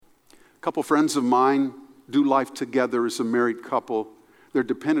couple friends of mine do life together as a married couple. They're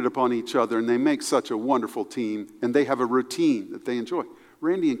dependent upon each other, and they make such a wonderful team, and they have a routine that they enjoy.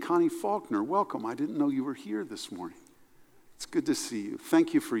 Randy and Connie Faulkner, welcome. I didn't know you were here this morning. It's good to see you.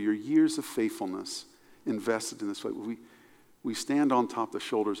 Thank you for your years of faithfulness invested in this way. We stand on top of the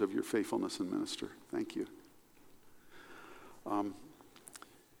shoulders of your faithfulness and minister. Thank you.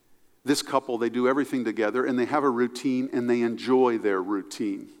 This couple, they do everything together, and they have a routine, and they enjoy their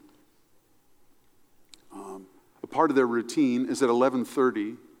routine. A part of their routine is at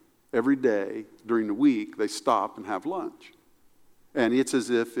 11:30 every day during the week, they stop and have lunch. And it's as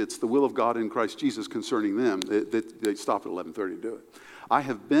if it's the will of God in Christ Jesus concerning them. They stop at 11:30 to do it. I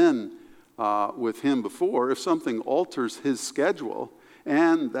have been with him before. If something alters his schedule,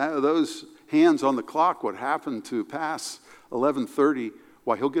 and those hands on the clock would happen to pass 11:30,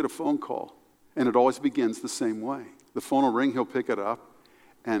 why, he'll get a phone call. And it always begins the same way. The phone will ring, he'll pick it up,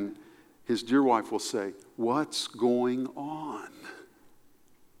 and his dear wife will say, "What's going on?"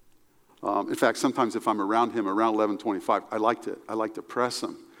 In fact, sometimes if I'm around him around 11:25, I like to press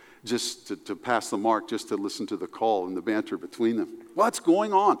him just to pass the mark, just to listen to the call and the banter between them. What's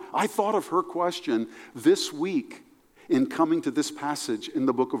going on? I thought of her question this week in coming to this passage in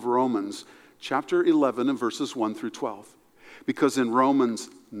the book of Romans, chapter 11 and verses 1 through 12. Because in Romans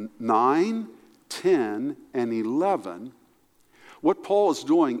 9, 10, and 11, what Paul is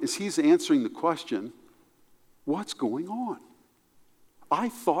doing is he's answering the question, what's going on? I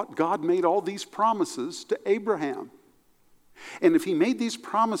thought God made all these promises to Abraham. And if he made these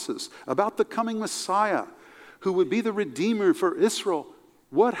promises about the coming Messiah who would be the Redeemer for Israel,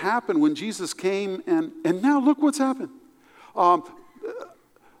 what happened when Jesus came and now look what's happened.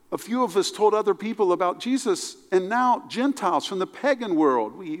 A few of us told other people about Jesus, and now Gentiles from the pagan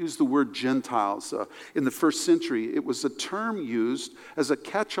world. We use the word Gentiles. In the first century, it was a term used as a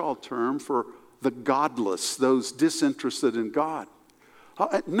catch-all term for the godless, those disinterested in God.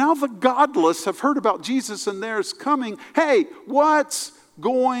 Now the godless have heard about Jesus and there's coming. Hey, what's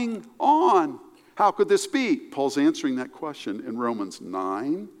going on? How could this be? Paul's answering that question in Romans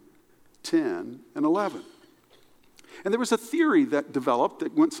 9, 10, and 11. And there was a theory that developed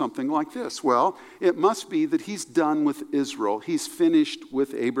that went something like this. Well, it must be that he's done with Israel. He's finished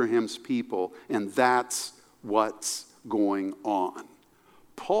with Abraham's people, and that's what's going on.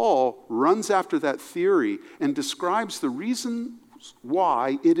 Paul runs after that theory and describes the reason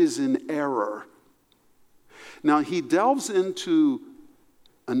why it is in error. Now, he delves into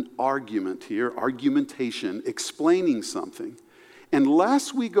an argument here, argumentation, explaining something. And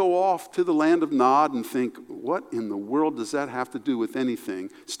lest we go off to the land of Nod and think, what in the world does that have to do with anything?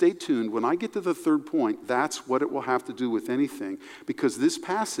 Stay tuned. When I get to the third point, that's what it will have to do with anything. Because this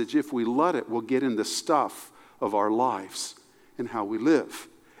passage, if we let it, will get into stuff of our lives and how we live.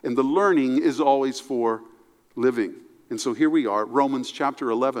 And the learning is always for living. And so here we are, Romans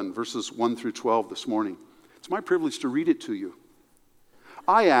chapter 11, verses 1 through 12 this morning. It's my privilege to read it to you.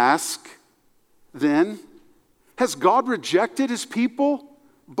 I ask, then, has God rejected his people?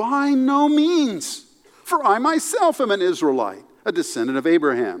 By no means. For I myself am an Israelite, a descendant of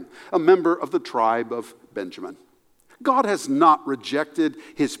Abraham, a member of the tribe of Benjamin. God has not rejected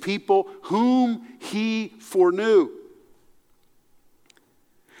his people whom he foreknew.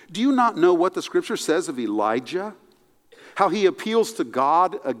 Do you not know what the scripture says of Elijah? How he appeals to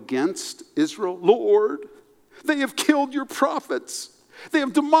God against Israel? Lord, they have killed your prophets. They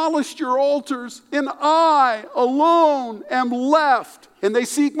have demolished your altars, and I alone am left, and they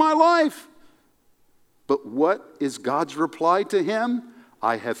seek my life. But what is God's reply to him?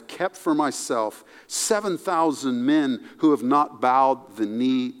 I have kept for myself 7,000 men who have not bowed the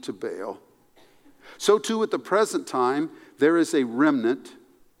knee to Baal. So too at the present time, there is a remnant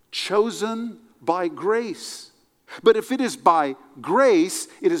chosen by grace. But if it is by grace,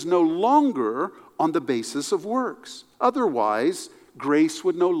 it is no longer on the basis of works. Otherwise, grace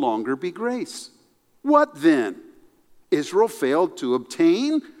would no longer be grace. What then? Israel failed to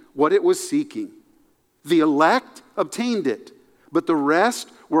obtain what it was seeking. The elect obtained it, but the rest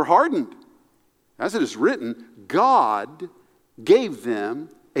were hardened. As it is written, God gave them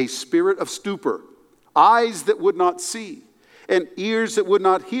a spirit of stupor, eyes that would not see, and ears that would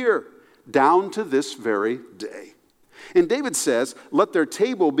not hear, down to this very day. And David says, let their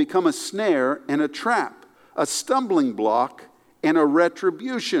table become a snare and a trap, a stumbling block and a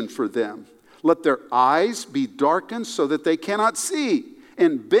retribution for them. Let their eyes be darkened so that they cannot see,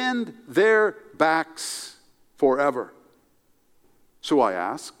 and bend their backs forever. So I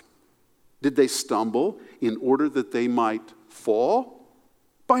ask, did they stumble in order that they might fall?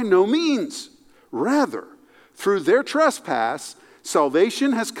 By no means. Rather, through their trespass,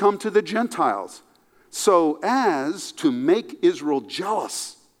 salvation has come to the Gentiles so as to make Israel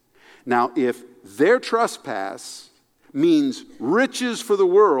jealous. Now, if their trespass means riches for the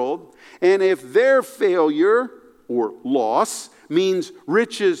world, and if their failure or loss means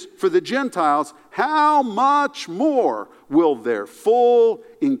riches for the Gentiles, how much more will their full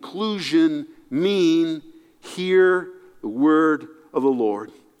inclusion mean? Hear the word of the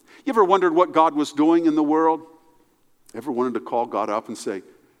Lord. You ever wondered what God was doing in the world? Ever wanted to call God up and say,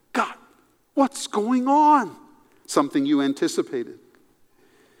 God, what's going on? Something you anticipated.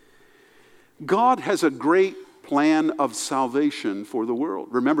 God has a great plan of salvation for the world.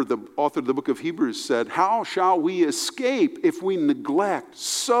 Remember, the author of the book of Hebrews said, how shall we escape if we neglect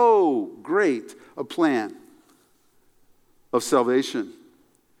so great a plan of salvation?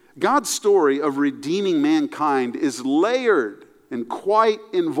 God's story of redeeming mankind is layered and quite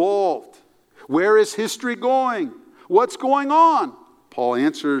involved. Where is history going? What's going on? Paul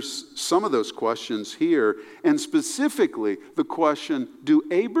answers some of those questions here, and specifically the question, do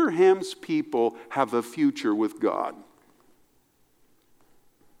Abraham's people have a future with God?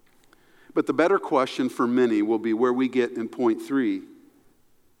 But the better question for many will be where we get in point 3.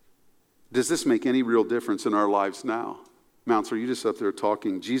 Does this make any real difference in our lives now? Mounts, are you just up there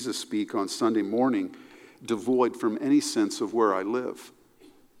talking Jesus speak on Sunday morning, devoid from any sense of where I live?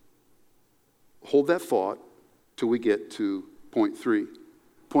 Hold that thought till we get to point 3.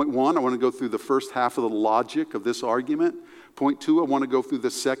 Point 1, I want to go through the first half of the logic of this argument. Point 2, I want to go through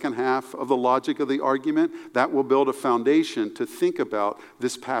the second half of the logic of the argument. That will build a foundation to think about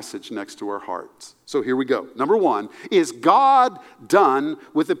this passage next to our hearts. So here we go. Number 1, is God done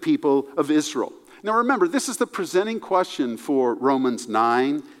with the people of Israel? Now remember, this is the presenting question for Romans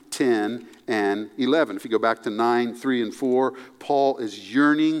 9, 10, and 11. If you go back to 9, 3, and 4, Paul is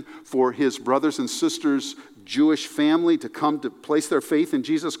yearning for his brothers and sisters, Jewish family, to come to place their faith in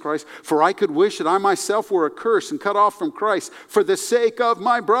Jesus Christ. For I could wish that I myself were accursed and cut off from Christ for the sake of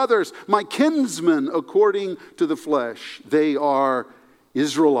my brothers, my kinsmen according to the flesh. They are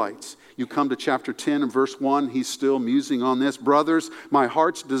Israelites. You come to chapter 10 and verse 1, he's still musing on this. Brothers, my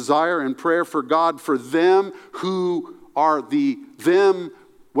heart's desire and prayer for God for them who are them.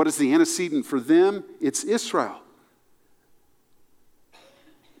 What is the antecedent for them? It's Israel.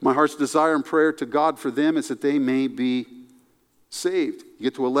 My heart's desire and prayer to God for them is that they may be saved. You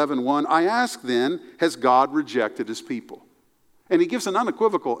get to 11:1. I ask then, has God rejected his people? And he gives an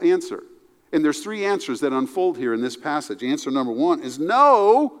unequivocal answer. And there's 3 answers that unfold here in this passage. Answer number 1 is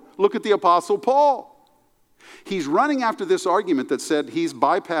no. Look at the Apostle Paul. He's running after this argument that said he's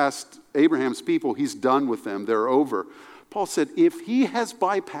bypassed Abraham's people. He's done with them. They're over. Paul said, if he has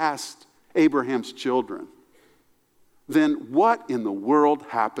bypassed Abraham's children, then what in the world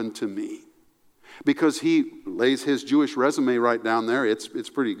happened to me? Because he lays his Jewish resume right down there. It's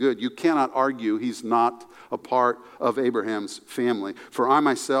pretty good. You cannot argue he's not a part of Abraham's family. For I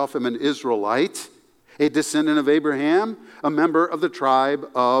myself am an Israelite, a descendant of Abraham, a member of the tribe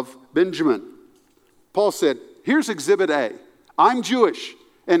of Benjamin. Paul said, here's exhibit A. I'm Jewish,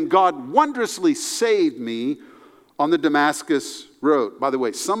 and God wondrously saved me on the Damascus road. By the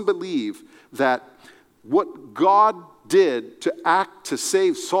way, some believe that what God did to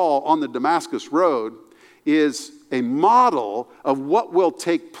save Saul on the Damascus road is a model of what will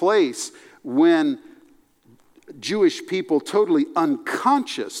take place when Jewish people, totally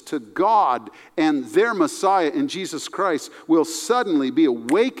unconscious to God and their Messiah in Jesus Christ, will suddenly be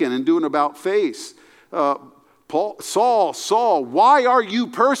awakened and do an about face. Saul, why are you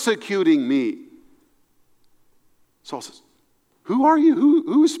persecuting me? Saul says, who are you?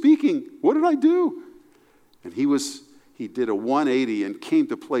 Who is speaking? What did I do? And he did a 180 and came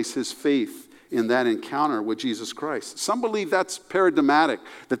to place his faith in that encounter with Jesus Christ. Some believe that's paradigmatic,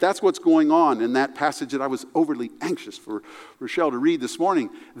 that's what's going on in that passage that I was overly anxious for Rochelle to read this morning.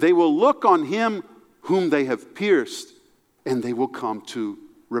 They will look on him whom they have pierced, and they will come to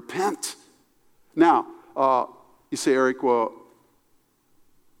repent. Now, you say, Eric, well,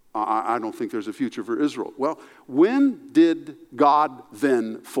 I don't think there's a future for Israel. Well, when did God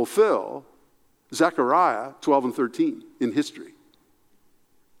then fulfill Zechariah 12 and 13 in history?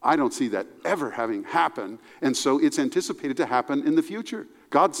 I don't see that ever having happened, and so it's anticipated to happen in the future.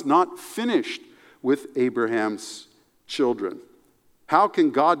 God's not finished with Abraham's children. How can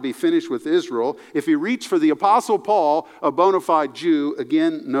God be finished with Israel if he reached for the Apostle Paul, a bona fide Jew?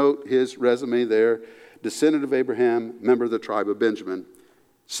 Again, note his resume there. Descendant of Abraham, member of the tribe of Benjamin.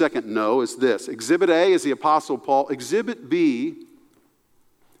 Second no is this. Exhibit A is the Apostle Paul. Exhibit B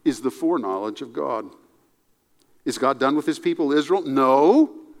is the foreknowledge of God. Is God done with his people Israel?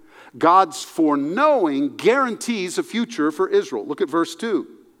 No. God's foreknowing guarantees a future for Israel. Look at verse 2.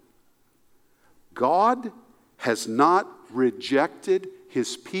 God has not rejected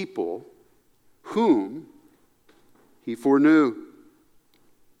his people whom he foreknew.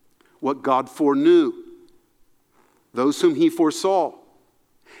 What God foreknew, those whom he foresaw.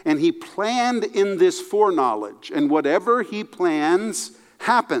 And he planned in this foreknowledge. And whatever he plans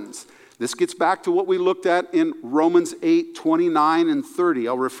happens. This gets back to what we looked at in Romans 8, 29 and 30.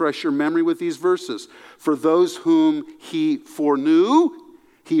 I'll refresh your memory with these verses. For those whom he foreknew,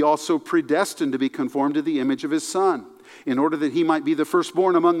 he also predestined to be conformed to the image of his Son, in order that he might be the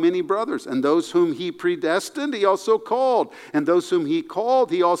firstborn among many brothers. And those whom he predestined, he also called. And those whom he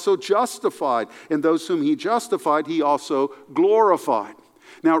called, he also justified. And those whom he justified, he also glorified.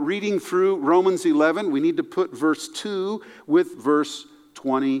 Now, reading through Romans 11, we need to put verse 2 with verse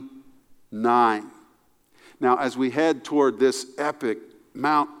 29. Now, as we head toward this epic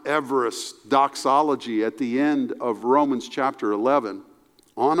Mount Everest doxology at the end of Romans chapter 11,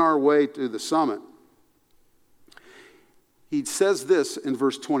 on our way to the summit, he says this in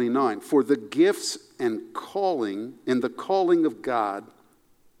verse 29, for the gifts and the calling of God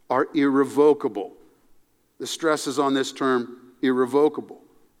are irrevocable. The stress is on this term, irrevocable.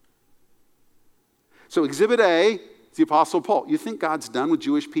 So exhibit A, the Apostle Paul. You think God's done with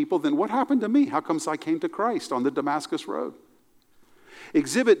Jewish people? Then what happened to me? How comes I came to Christ on the Damascus Road?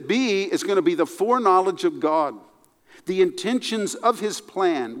 Exhibit B is going to be the foreknowledge of God, the intentions of his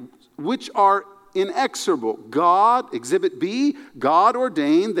plan, which are inexorable. God, exhibit B, God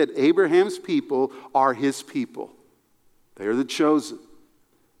ordained that Abraham's people are his people. They are the chosen.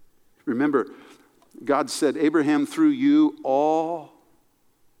 Remember, God said, Abraham, through you, all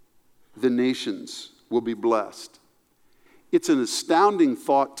the nations will be blessed. It's an astounding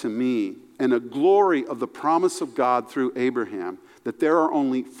thought to me and a glory of the promise of God through Abraham that there are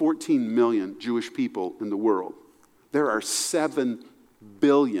only 14 million Jewish people in the world. There are 7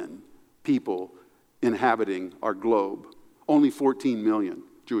 billion people inhabiting our globe. Only 14 million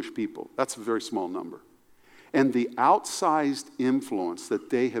Jewish people. That's a very small number. And the outsized influence that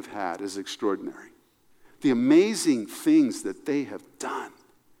they have had is extraordinary. The amazing things that they have done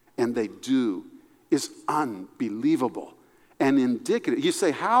and they do is unbelievable and indicative. You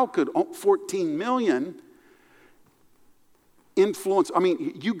say, how could 14 million influence? I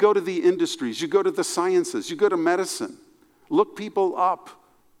mean, you go to the industries, you go to the sciences, you go to medicine. Look people up.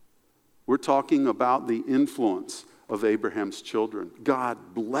 We're talking about the influence of Abraham's children.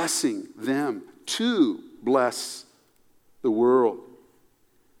 God blessing them to bless the world.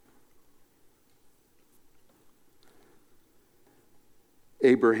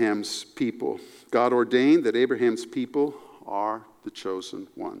 Abraham's people. God ordained that Abraham's people are the chosen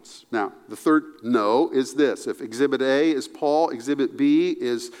ones. Now, the third no is this. If exhibit A is Paul, exhibit B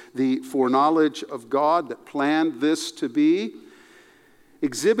is the foreknowledge of God that planned this to be.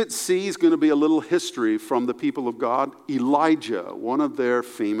 Exhibit C is going to be a little history from the people of God. Elijah, one of their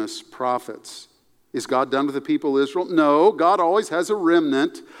famous prophets. Is God done with the people of Israel? No, God always has a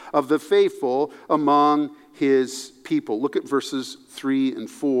remnant of the faithful among his people. Look at verses 3 and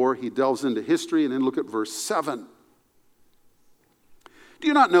 4. He delves into history, and then look at verse 7. Do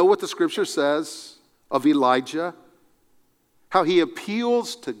you not know what the scripture says of Elijah? How he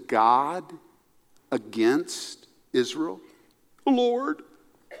appeals to God against Israel? Lord,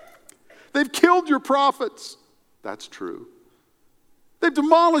 they've killed your prophets. That's true. They've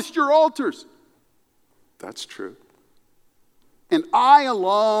demolished your altars. That's true. And I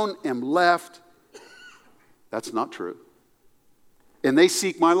alone am left. That's not true. And they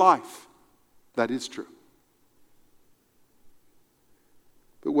seek my life. That is true.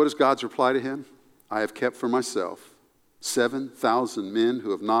 But what is God's reply to him? I have kept for myself 7,000 men who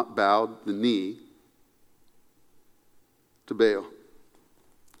have not bowed the knee to Baal.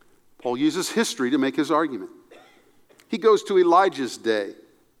 Paul uses history to make his argument. He goes to Elijah's day.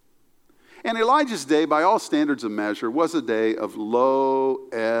 And Elijah's day, by all standards of measure, was a day of low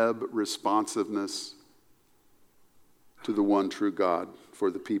ebb responsiveness to the one true God for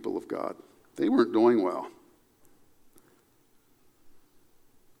the people of God. They weren't doing well.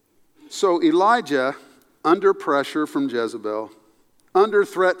 So Elijah, under pressure from Jezebel, under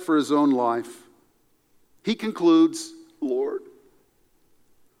threat for his own life, he concludes, Lord,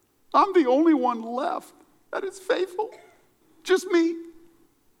 I'm the only one left that is faithful. Just me.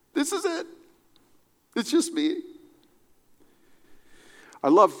 This is it. It's just me. I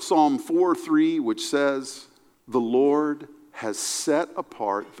love Psalm 4:3, which says, the Lord has set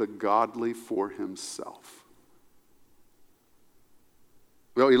apart the godly for himself.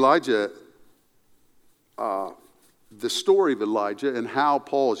 Well, Elijah the story of Elijah and how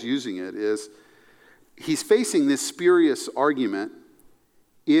Paul is using it is he's facing this spurious argument.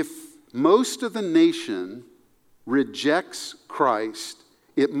 If most of the nation rejects Christ,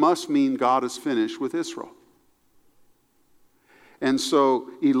 it must mean God is finished with Israel. And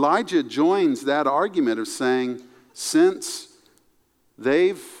so Elijah joins that argument of saying, since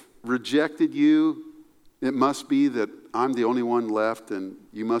they've rejected you, it must be that I'm the only one left, and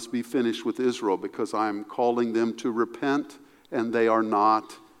you must be finished with Israel because I'm calling them to repent, and they are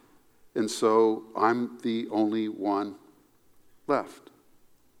not. And so I'm the only one left.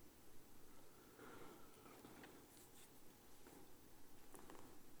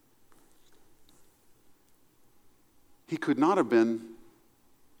 He could not have been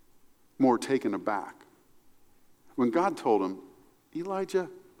more taken aback when God told him, Elijah,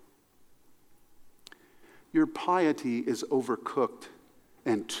 your piety is overcooked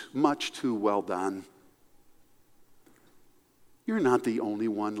and much too well done. You're not the only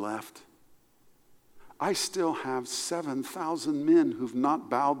one left. I still have 7,000 men who've not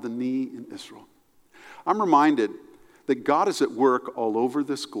bowed the knee in Israel. I'm reminded that God is at work all over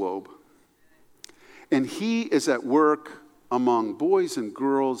this globe. And he is at work among boys and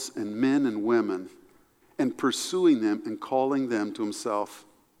girls and men and women and pursuing them and calling them to himself.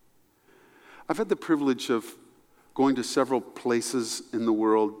 I've had the privilege of going to several places in the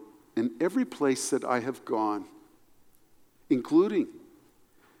world, and every place that I have gone, including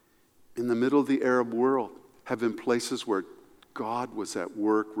in the middle of the Arab world, have been places where God was at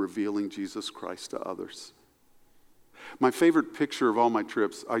work revealing Jesus Christ to others. My favorite picture of all my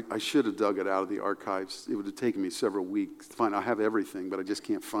trips, I should have dug it out of the archives. It would have taken me several weeks to find. I have everything, but I just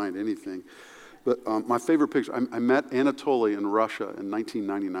can't find anything. But my favorite picture, I met Anatoly in Russia in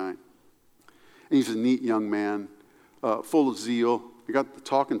 1999. And he's a neat young man, full of zeal. I got to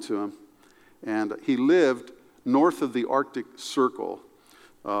talking to him. And he lived north of the Arctic Circle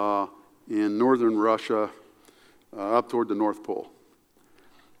in northern Russia, up toward the North Pole.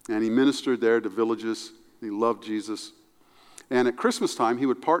 And he ministered there to villages. He loved Jesus. And at Christmas time, he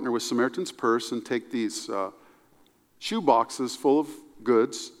would partner with Samaritan's Purse and take these shoe boxes full of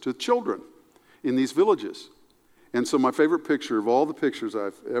goods to children in these villages. And so my favorite picture of all the pictures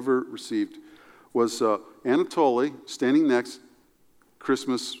I've ever received was Anatoly standing next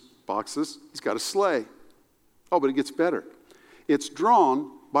Christmas boxes. He's got a sleigh. Oh, but it gets better. It's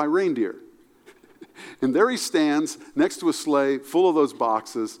drawn by reindeer. And there he stands next to a sleigh full of those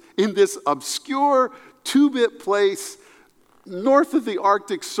boxes in this obscure two-bit place north of the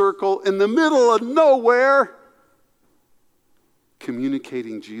Arctic Circle in the middle of nowhere,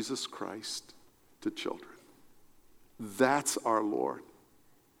 communicating Jesus Christ to children. That's our Lord.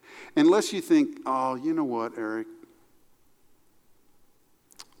 Unless you think, oh, you know what, Eric?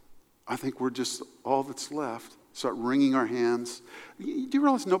 I think we're just all that's left. Start wringing our hands. Do you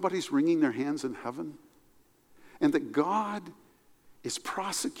realize nobody's wringing their hands in heaven? And that God is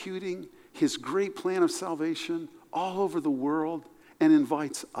prosecuting his great plan of salvation all over the world and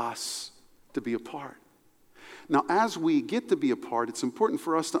invites us to be a part. Now, as we get to be a part, it's important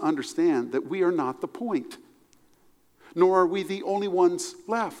for us to understand that we are not the point, nor are we the only ones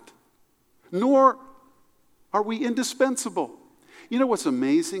left, nor are we indispensable. You know what's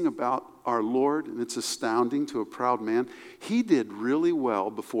amazing about our Lord, and it's astounding to a proud man? He did really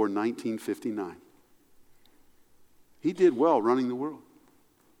well before 1959. He did well running the world.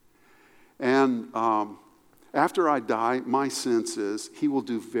 And after I die, my sense is he will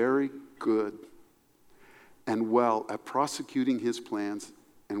do very good and well at prosecuting his plans.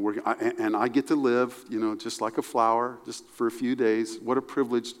 And I get to live, just like a flower, just for a few days. What a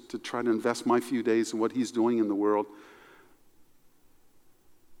privilege to try to invest my few days in what he's doing in the world.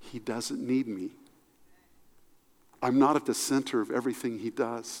 He doesn't need me. I'm not at the center of everything he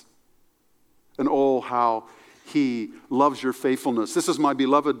does. And oh, how he loves your faithfulness. This is my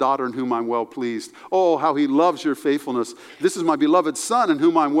beloved daughter in whom I'm well pleased. Oh, how he loves your faithfulness. This is my beloved son in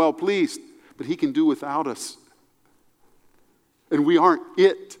whom I'm well pleased. But he can do without us. And we aren't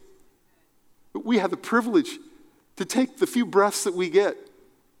it. But we have the privilege to take the few breaths that we get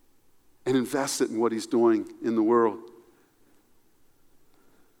and invest it in what he's doing in the world.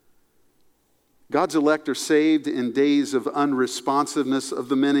 God's elect are saved in days of unresponsiveness of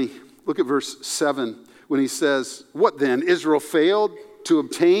the many. Look at verse 7 when he says, what then? Israel failed to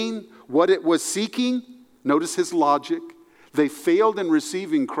obtain what it was seeking? Notice his logic. They failed in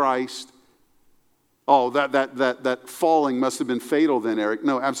receiving Christ. Oh, that falling must have been fatal then, Eric.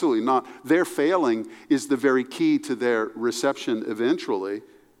 No, absolutely not. Their failing is the very key to their reception eventually.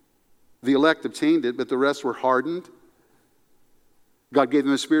 The elect obtained it, but the rest were hardened. God gave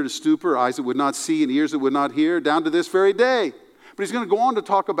them a spirit of stupor, eyes that would not see and ears that would not hear, down to this very day. But he's going to go on to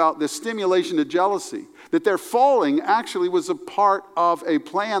talk about this stimulation to jealousy, that their falling actually was a part of a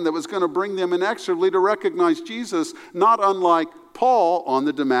plan that was going to bring them inexorably to recognize Jesus, not unlike Paul on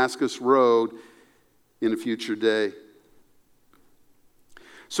the Damascus road in a future day.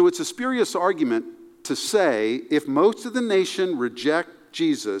 So it's a spurious argument to say if most of the nation reject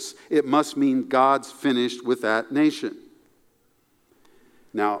Jesus, it must mean God's finished with that nation.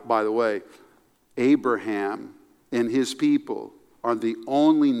 Now, by the way, Abraham and his people are the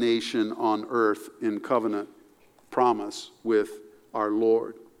only nation on earth in covenant promise with our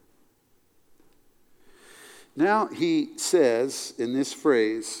Lord. Now he says in this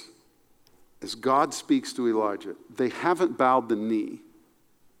phrase, as God speaks to Elijah, they haven't bowed the knee,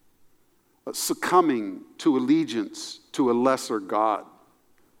 succumbing to allegiance to a lesser God,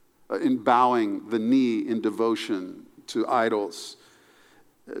 in bowing the knee in devotion to idols,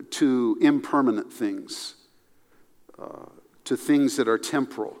 to impermanent things, to things that are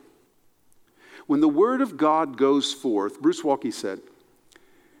temporal. When the word of God goes forth, Bruce Walke said,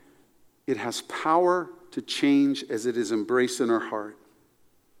 it has power to change as it is embraced in our heart.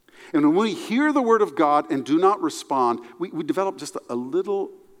 And when we hear the word of God and do not respond, we develop just a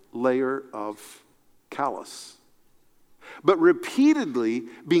little layer of callous. But repeatedly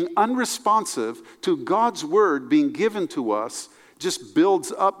being unresponsive to God's word being given to us just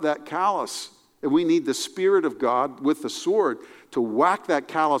builds up that callous. And we need the Spirit of God with the sword to whack that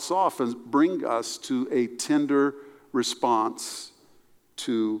callous off and bring us to a tender response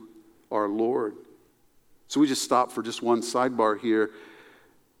to our Lord. So we just stop for just one sidebar here.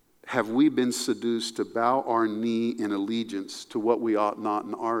 Have we been seduced to bow our knee in allegiance to what we ought not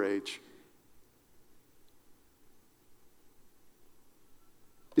in our age?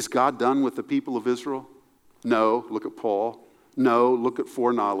 Is God done with the people of Israel? No, look at Paul. No, look at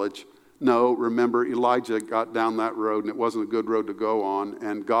foreknowledge. No, remember Elijah got down that road and it wasn't a good road to go on,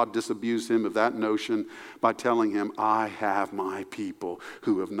 and God disabused him of that notion by telling him, I have my people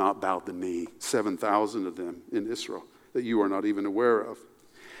who have not bowed the knee, 7,000 of them in Israel that you are not even aware of.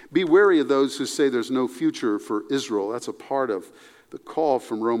 Be wary of those who say there's no future for Israel. That's a part of the call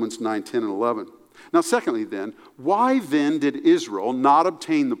from Romans 9, 10, and 11. Now, secondly then, why then did Israel not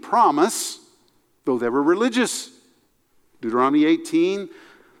obtain the promise, though they were religious? Deuteronomy 18,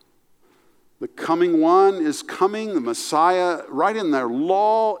 the coming one is coming. The Messiah, right in their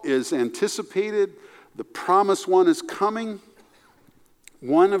law, is anticipated. The promised one is coming.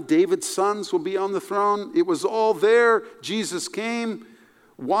 One of David's sons will be on the throne. It was all there. Jesus came.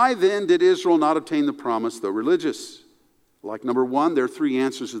 Why then did Israel not obtain the promise, though religious? Like number one, there are three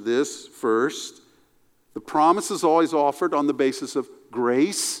answers to this. First, the promise is always offered on the basis of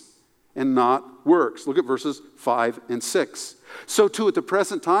grace and not works. Look at verses 5 and 6. So too at the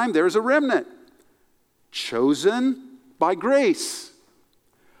present time there is a remnant, chosen by grace.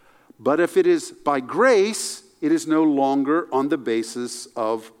 But if it is by grace, it is no longer on the basis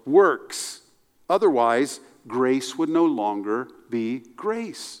of works. Otherwise, grace would no longer be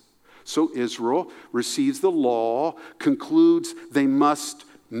grace. So Israel receives the law, concludes they must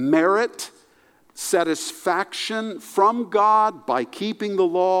merit satisfaction from God by keeping the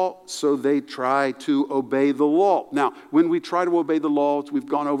law, so they try to obey the law. Now, when we try to obey the law, we've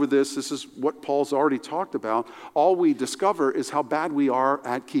gone over this. This is what Paul's already talked about. All we discover is how bad we are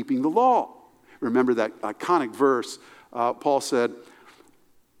at keeping the law. Remember that iconic verse. Paul said,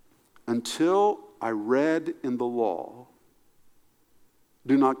 until I read in the law,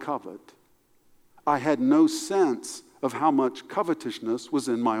 do not covet, I had no sense of how much covetousness was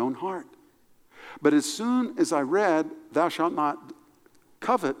in my own heart. But as soon as I read, thou shalt not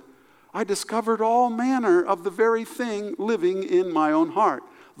covet, I discovered all manner of the very thing living in my own heart.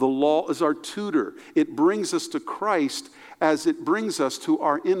 The law is our tutor. It brings us to Christ as it brings us to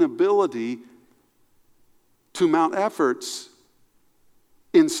our inability to mount efforts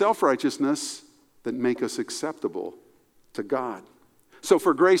in self-righteousness that make us acceptable to God. So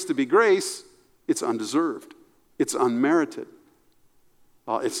for grace to be grace, it's undeserved. It's unmerited.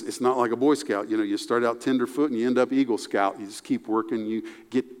 It's not like a Boy Scout. You know, you start out tenderfoot and you end up Eagle Scout. You just keep working, you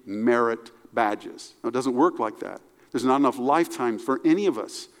get merit badges. No, it doesn't work like that. There's not enough lifetimes for any of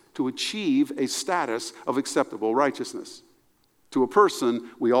us to achieve a status of acceptable righteousness. To a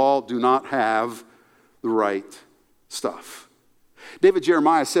person, we all do not have the right stuff. David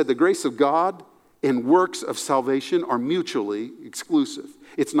Jeremiah said, the grace of God and works of salvation are mutually exclusive.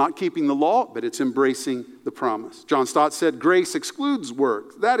 It's not keeping the law, but it's embracing the promise. John Stott said, grace excludes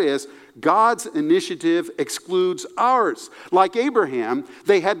works. That is, God's initiative excludes ours. Like Abraham,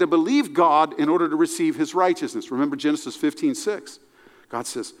 they had to believe God in order to receive his righteousness. Remember Genesis 15:6. God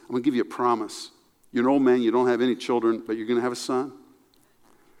says, I'm going to give you a promise. You're an old man, you don't have any children, but you're going to have a son.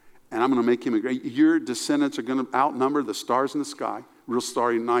 And I'm going to make him a great, your descendants are going to outnumber the stars in the sky. Real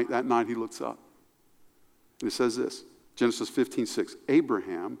starry night, that night he looks up. And it says this, Genesis 15:6.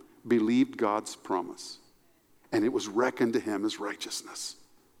 Abraham believed God's promise, and it was reckoned to him as righteousness.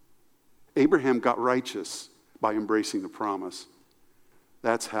 Abraham got righteous by embracing the promise.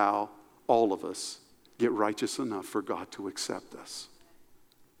 That's how all of us get righteous enough for God to accept us.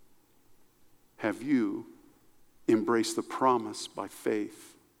 Have you embraced the promise by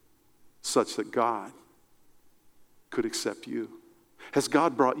faith such that God could accept you? Has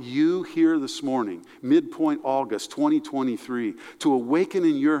God brought you here this morning, midpoint August 2023, to awaken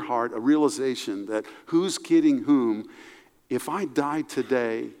in your heart a realization that who's kidding whom? If I died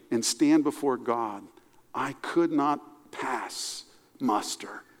today and stand before God, I could not pass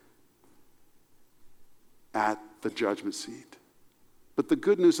muster at the judgment seat. But the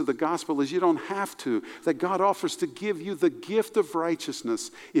good news of the gospel is you don't have to. That God offers to give you the gift of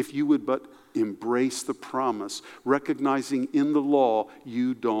righteousness if you would but embrace the promise, recognizing in the law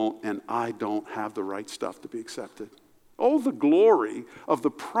you don't and I don't have the right stuff to be accepted. Oh, the glory of the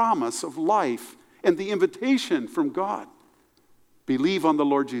promise of life and the invitation from God. Believe on the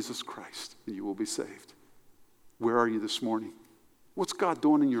Lord Jesus Christ and you will be saved. Where are you this morning? What's God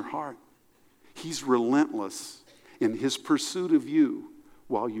doing in your heart? He's relentless in his pursuit of you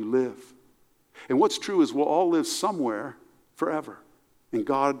while you live. And what's true is we'll all live somewhere forever. And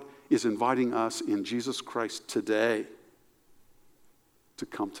God is inviting us in Jesus Christ today to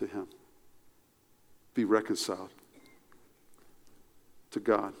come to him. Be reconciled to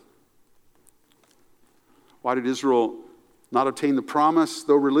God. Why did Israel not obtain the promise,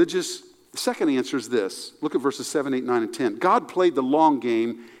 though religious? The second answer is this. Look at verses 7, 8, 9, and 10. God played the long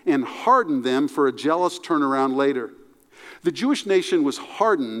game and hardened them for a jealous turnaround later. The Jewish nation was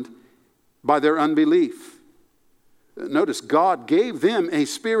hardened by their unbelief. Notice, God gave them a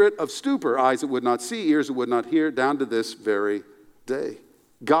spirit of stupor, eyes that would not see, ears that would not hear, down to this very day.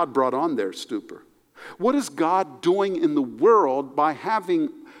 God brought on their stupor. What is God doing in the world by having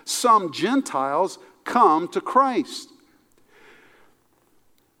some Gentiles come to Christ?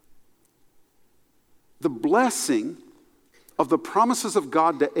 The blessing of the promises of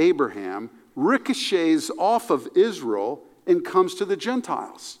God to Abraham ricochets off of Israel and comes to the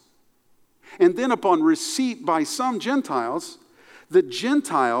Gentiles. And then upon receipt by some Gentiles, the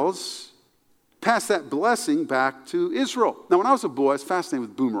Gentiles pass that blessing back to Israel. Now, when I was a boy, I was fascinated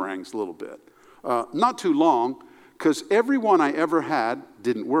with boomerangs a little bit. Not too long, because every one I ever had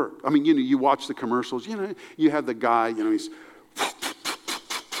didn't work. I mean, you watch the commercials, you have the guy,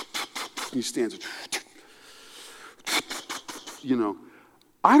 he stands,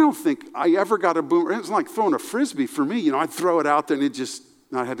 I don't think I ever got a boomerang. It was like throwing a frisbee for me. I'd throw it out there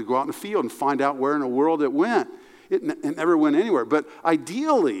and I had to go out in the field and find out where in the world it went. It never went anywhere. But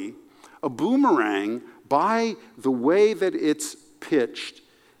ideally, a boomerang, by the way that it's pitched,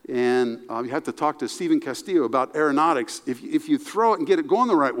 and you have to talk to Stephen Castillo about aeronautics. If you throw it and get it going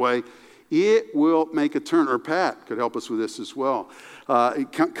the right way, it will make a turn. Or Pat could help us with this as well.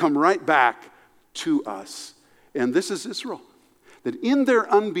 It come right back to us. And this is Israel. That in their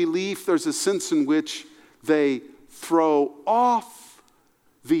unbelief, there's a sense in which they throw off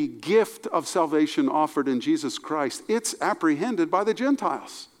the gift of salvation offered in Jesus Christ. It's apprehended by the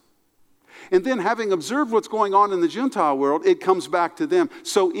Gentiles. And then having observed what's going on in the Gentile world, it comes back to them.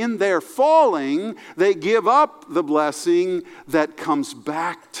 So in their falling, they give up the blessing that comes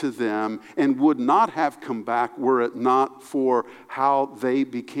back to them and would not have come back were it not for how they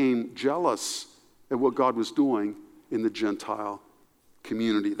became jealous at what God was doing in the Gentile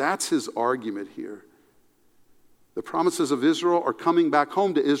community. That's his argument here. The promises of Israel are coming back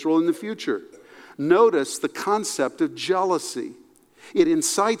home to Israel in the future. Notice the concept of jealousy. It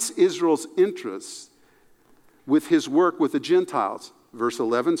incites Israel's interest with his work with the Gentiles. Verse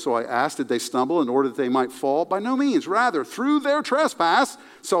 11, so I asked, did they stumble in order that they might fall? By no means. Rather, through their trespass,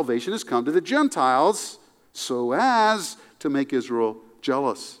 salvation has come to the Gentiles so as to make Israel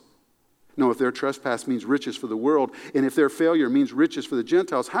jealous. No, if their trespass means riches for the world, and if their failure means riches for the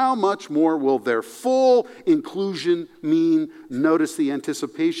Gentiles, how much more will their full inclusion mean? Notice the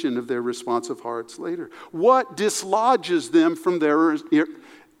anticipation of their responsive hearts later. What dislodges them from their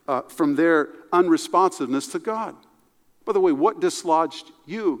unresponsiveness to God? By the way, what dislodged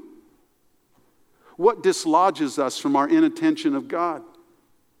you? What dislodges us from our inattention of God?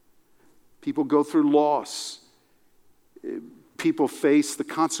 People go through loss. People face the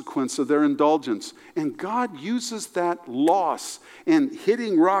consequence of their indulgence. And God uses that loss and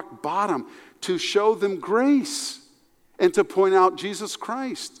hitting rock bottom to show them grace and to point out Jesus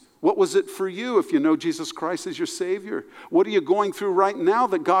Christ. What was it for you if you know Jesus Christ as your Savior? What are you going through right now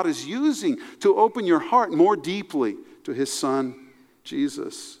that God is using to open your heart more deeply to his Son,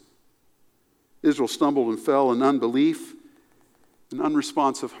 Jesus? Israel stumbled and fell in unbelief and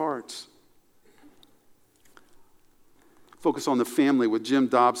unresponsive hearts. Focus on the family with Jim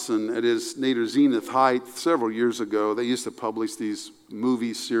Dobson at his nadir zenith height several years ago. They used to publish these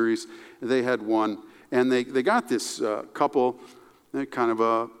movie series. They had one, and they got this couple, kind of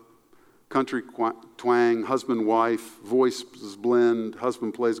a country twang, husband-wife, voices blend,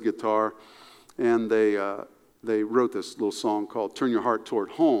 husband plays guitar, and they wrote this little song called Turn Your Heart Toward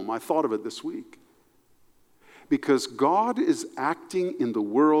Home. I thought of it this week. Because God is acting in the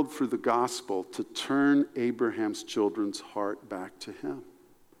world through the gospel to turn Abraham's children's heart back to him.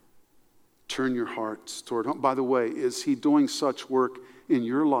 Turn your hearts toward home. By the way, is he doing such work in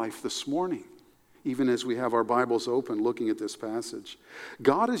your life this morning? Even as we have our Bibles open looking at this passage.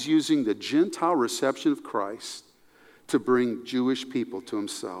 God is using the Gentile reception of Christ to bring Jewish people to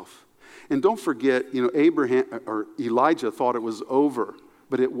himself. And don't forget, Abraham or Elijah thought it was over,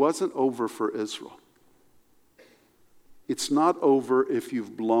 but it wasn't over for Israel. It's not over if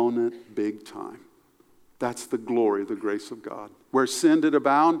you've blown it big time. That's the glory, the grace of God. Where sin did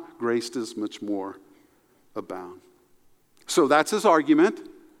abound, grace does much more abound. So that's his argument.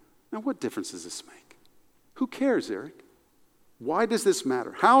 Now, what difference does this make? Who cares, Eric? Why does this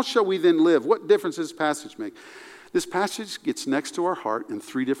matter? How shall we then live? What difference does this passage make? This passage gets next to our heart in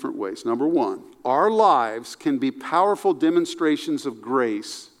three different ways. Number one, our lives can be powerful demonstrations of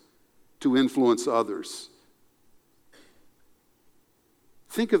grace to influence others.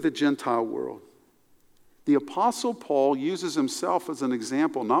 Think of the Gentile world. The Apostle Paul uses himself as an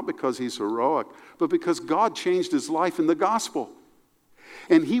example, not because he's heroic, but because God changed his life in the gospel.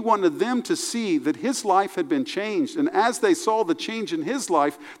 And he wanted them to see that his life had been changed. And as they saw the change in his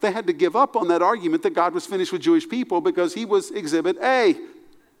life, they had to give up on that argument that God was finished with Jewish people because he was exhibit A.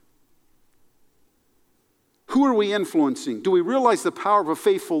 Who are we influencing? Do we realize the power of a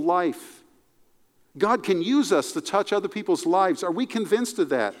faithful life? God can use us to touch other people's lives. Are we convinced of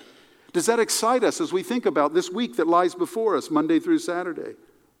that? Does that excite us as we think about this week that lies before us, Monday through Saturday?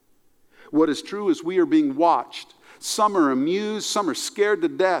 What is true is we are being watched. Some are amused, some are scared to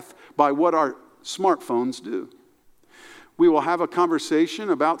death by what our smartphones do. We will have a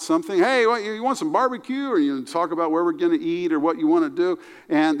conversation about something. Hey, you want some barbecue? Or you talk about where we're going to eat or what you want to do.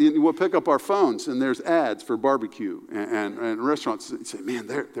 And we'll pick up our phones and there's ads for barbecue. And restaurants say, man,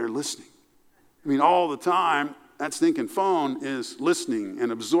 they're listening. I mean, all the time, that stinking phone is listening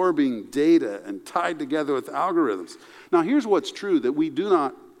and absorbing data and tied together with algorithms. Now, here's what's true that we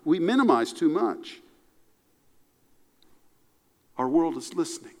minimize too much. Our world is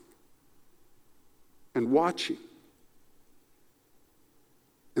listening and watching.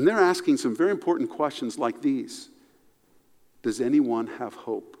 And they're asking some very important questions like these. Does anyone have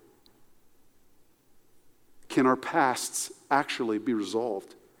hope? Can our pasts actually be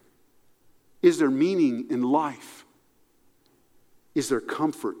resolved? Is there meaning in life? Is there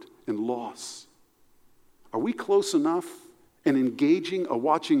comfort in loss? Are we close enough and engaging a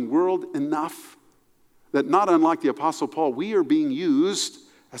watching world enough that not unlike the Apostle Paul, we are being used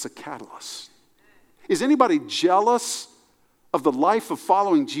as a catalyst? Is anybody jealous of the life of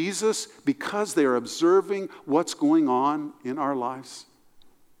following Jesus because they are observing what's going on in our lives?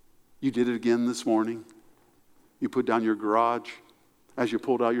 You did it again this morning. You put down your garage as you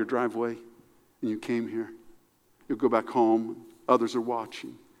pulled out your driveway. And you came here. You'll go back home. Others are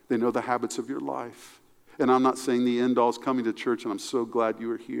watching. They know the habits of your life. And I'm not saying the end all is coming to church, and I'm so glad you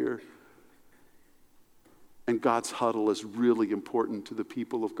are here. And God's huddle is really important to the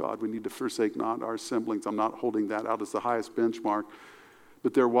people of God. We need to forsake not our assemblings. I'm not holding that out as the highest benchmark.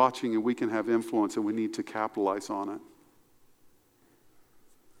 But they're watching, and we can have influence, and we need to capitalize on it.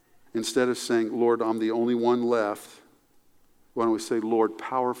 Instead of saying, Lord, I'm the only one left, why don't we say, Lord,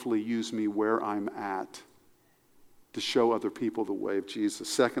 powerfully use me where I'm at to show other people the way of Jesus.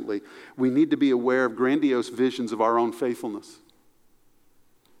 Secondly, we need to be aware of grandiose visions of our own faithfulness.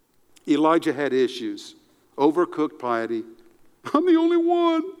 Elijah had issues, overcooked piety. I'm the only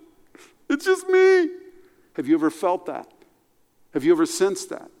one. It's just me. Have you ever felt that? Have you ever sensed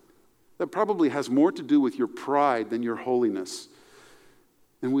that? That probably has more to do with your pride than your holiness.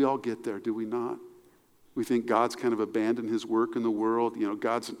 And we all get there, do we not? We think God's kind of abandoned his work in the world.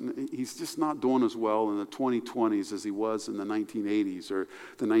 He's just not doing as well in the 2020s as he was in the 1980s or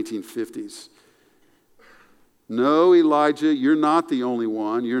the 1950s. No, Elijah, you're not the only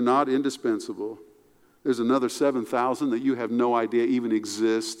one. You're not indispensable. There's another 7,000 that you have no idea even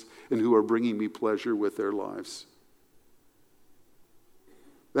exist and who are bringing me pleasure with their lives.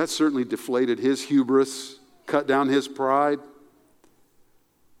 That certainly deflated his hubris, cut down his pride.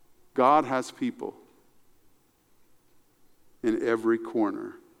 God has people in every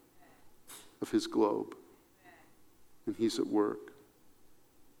corner of his globe, and he's at work.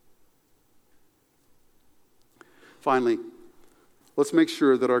 Finally, let's make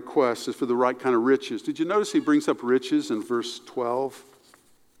sure that our quest is for the right kind of riches. Did you notice he brings up riches in verse 12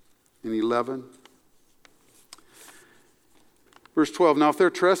 and 11? Verse 12, now if their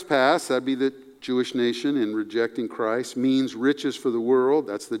trespass, that'd be the Jewish nation in rejecting Christ, means riches for the world,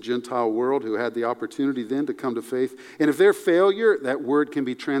 that's the Gentile world who had the opportunity then to come to faith. And if their failure, that word can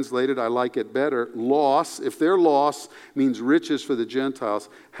be translated, I like it better, loss, if their loss means riches for the Gentiles,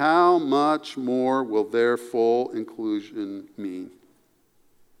 how much more will their full inclusion mean?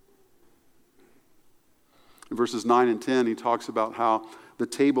 In verses 9 and 10, he talks about how the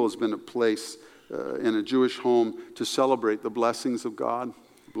table has been a place in a Jewish home to celebrate the blessings of God,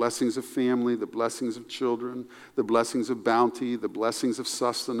 the blessings of family, the blessings of children, the blessings of bounty, the blessings of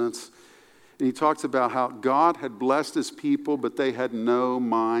sustenance. And he talks about how God had blessed his people, but they had no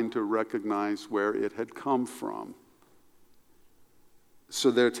mind to recognize where it had come from.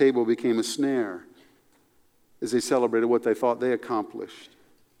 So their table became a snare as they celebrated what they thought they accomplished.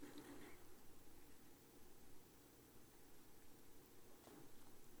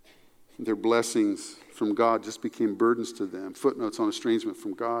 Their blessings from God just became burdens to them, footnotes on estrangement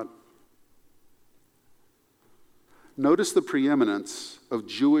from God. Notice the preeminence of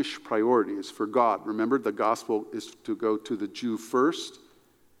Jewish priorities for God. Remember, the gospel is to go to the Jew first,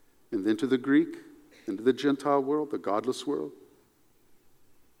 and then to the Greek, and to the Gentile world, the godless world.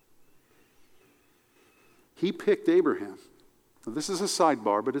 He picked Abraham. Now, this is a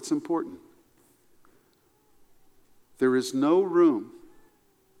sidebar, but it's important. There is no room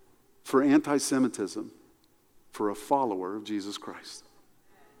for anti-Semitism for a follower of Jesus Christ.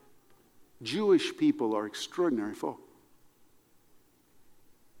 Jewish people are extraordinary folk.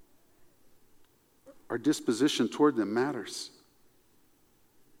 Our disposition toward them matters.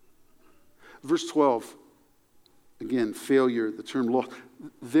 Verse 12, again, failure, the term loss.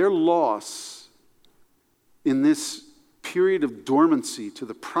 Their loss in this period of dormancy to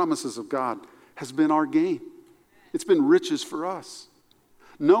the promises of God has been our gain. It's been riches for us.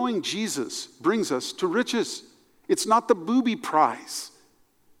 Knowing Jesus brings us to riches. It's not the booby prize.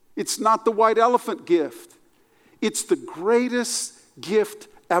 It's not the white elephant gift. It's the greatest gift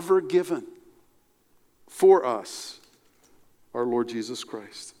ever given for us, our Lord Jesus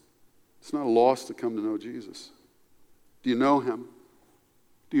Christ. It's not a loss to come to know Jesus. Do you know him?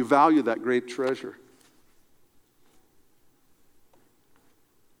 Do you value that great treasure?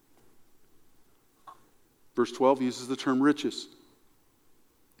 Verse 12 uses the term riches.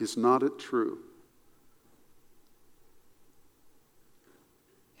 Is not it true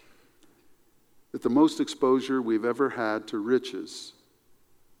that the most exposure we've ever had to riches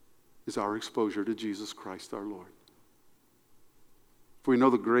is our exposure to Jesus Christ our Lord? For we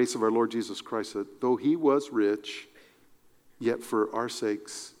know the grace of our Lord Jesus Christ, that though he was rich, yet for our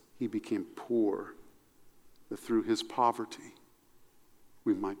sakes he became poor, that through his poverty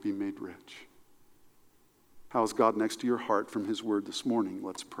we might be made rich. How is God next to your heart from his word this morning?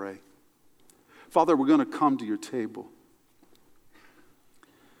 Let's pray. Father, we're going to come to your table.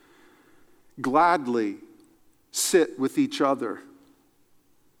 Gladly sit with each other,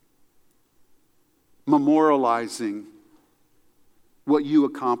 memorializing what you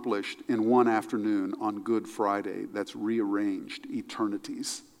accomplished in one afternoon on Good Friday that's rearranged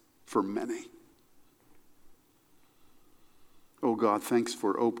eternities for many. Oh God, thanks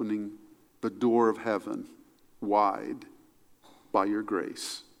for opening the door of heaven wide by your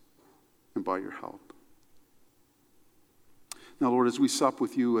grace and by your help. Now, Lord, as we sup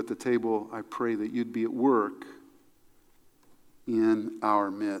with you at the table, I pray that you'd be at work in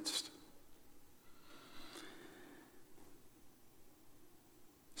our midst.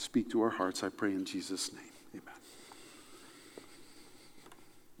 Speak to our hearts, I pray in Jesus' name. Amen.